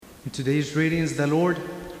In today's readings, the Lord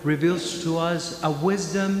reveals to us a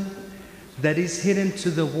wisdom that is hidden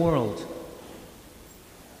to the world,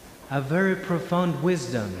 a very profound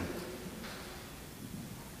wisdom,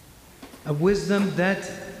 a wisdom that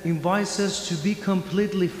invites us to be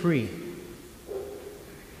completely free.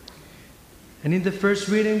 And in the first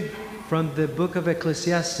reading from the book of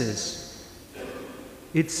Ecclesiastes,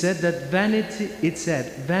 it said,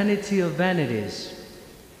 vanity of vanities,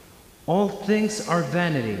 all things are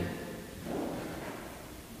vanity.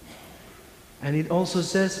 And it also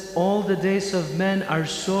says, all the days of man are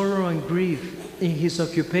sorrow and grief in his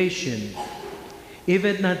occupation.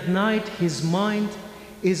 Even at night his mind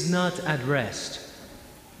is not at rest.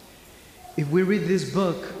 If we read this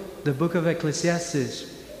book, the book of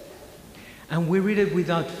Ecclesiastes, and we read it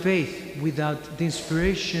without faith, without the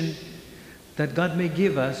inspiration that God may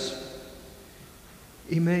give us,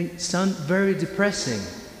 it may sound very depressing.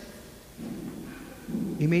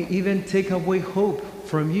 It may even take away hope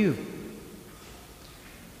from you.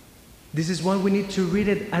 This is why we need to read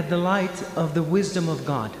it at the light of the wisdom of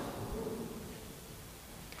God.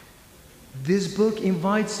 This book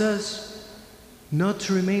invites us not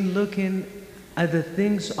to remain looking at the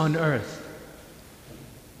things on earth,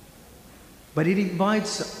 but it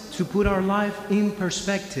invites us to put our life in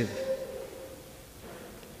perspective.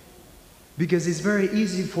 Because it's very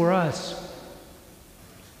easy for us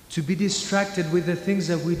to be distracted with the things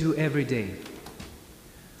that we do every day.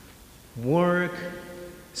 Work,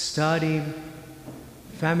 study,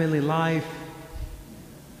 family life,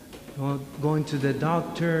 going to the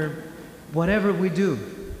doctor, whatever we do,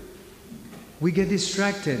 we get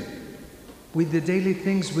distracted with the daily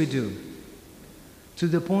things we do, to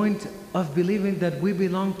the point of believing that we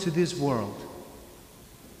belong to this world.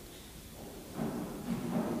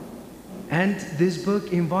 And this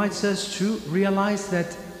book invites us to realize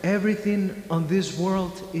that everything on this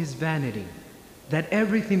world is vanity, that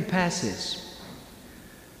everything passes.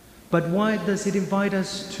 But why does it invite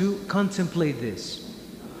us to contemplate this?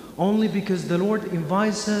 Only because the Lord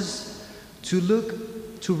invites us to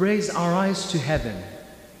raise our eyes to heaven,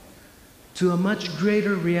 to a much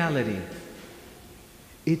greater reality,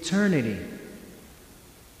 eternity.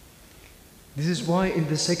 This is why in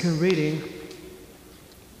the second reading,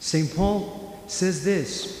 St. Paul says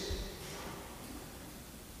this.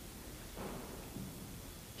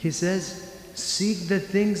 He says, seek the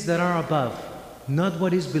things that are above, not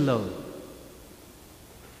what is below.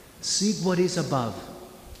 Seek what is above,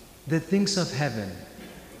 the things of heaven.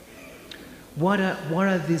 What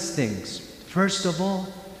are these things? First of all,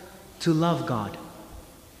 to love God.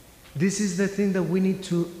 This is the thing that we need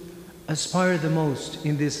to aspire the most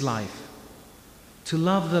in this life. To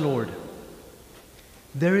love the Lord.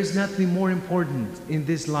 There is nothing more important in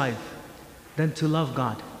this life than to love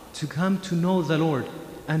God, to come to know the Lord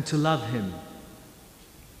and to love Him.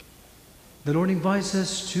 The Lord invites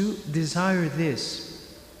us to desire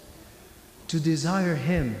this, to desire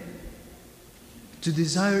Him, to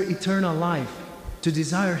desire eternal life, to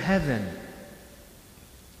desire heaven.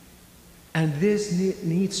 And this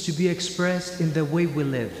needs to be expressed in the way we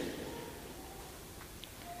live.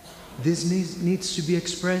 This needs to be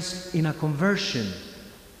expressed in a conversion.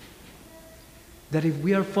 That if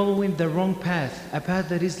we are following the wrong path, a path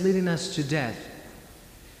that is leading us to death,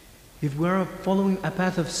 if we are following a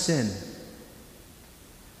path of sin,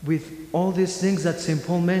 with all these things that St.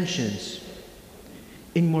 Paul mentions,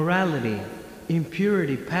 immorality,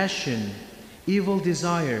 impurity, passion, evil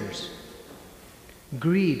desires,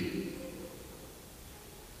 greed,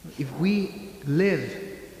 if we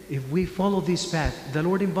follow this path, the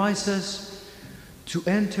Lord invites us to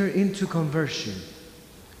enter into conversion,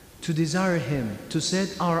 to desire Him, to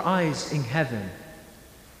set our eyes in heaven,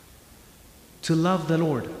 to love the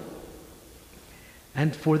Lord.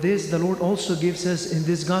 And for this, the Lord also gives us in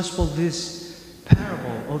this gospel this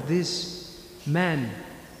parable of this man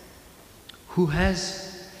who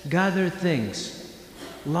has gathered things,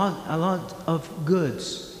 a lot of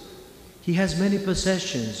goods. He has many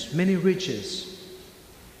possessions, many riches.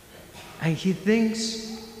 And he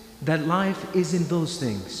thinks that life is in those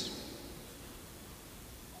things.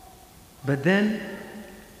 But then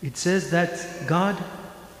it says that God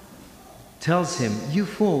tells him, you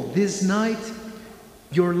fool, this night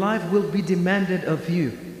your life will be demanded of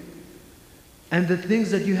you. And the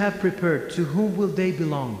things that you have prepared, to whom will they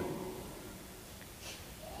belong?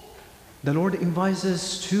 The Lord invites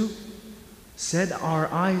us to set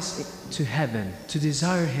our eyes to heaven, to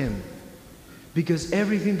desire Him. Because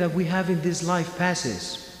everything that we have in this life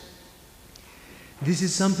passes. This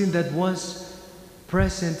is something that was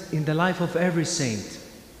present in the life of every saint.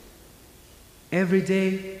 Every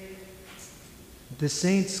day the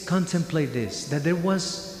saints contemplate this, that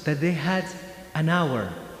they had an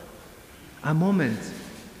hour, a moment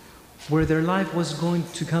where their life was going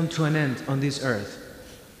to come to an end on this earth.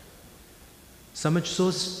 So much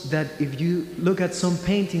so that if you look at some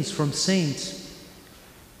paintings from saints,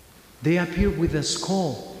 they appear with a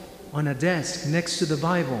skull on a desk next to the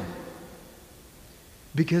Bible,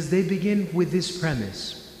 because they begin with this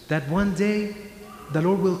premise that one day the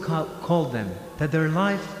Lord will call them, that their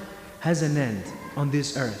life has an end on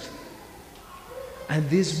this earth. And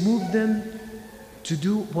this moved them to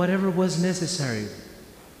do whatever was necessary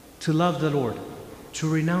to love the Lord, to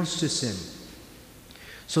renounce to sin.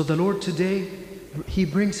 So the Lord today, He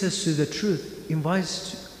brings us to the truth,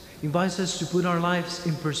 invites us to put our lives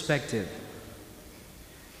in perspective,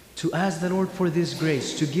 to ask the Lord for this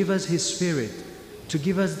grace, to give us His Spirit, to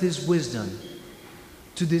give us this wisdom,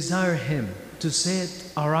 to desire Him, to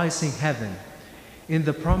set our eyes in heaven, in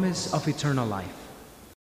the promise of eternal life.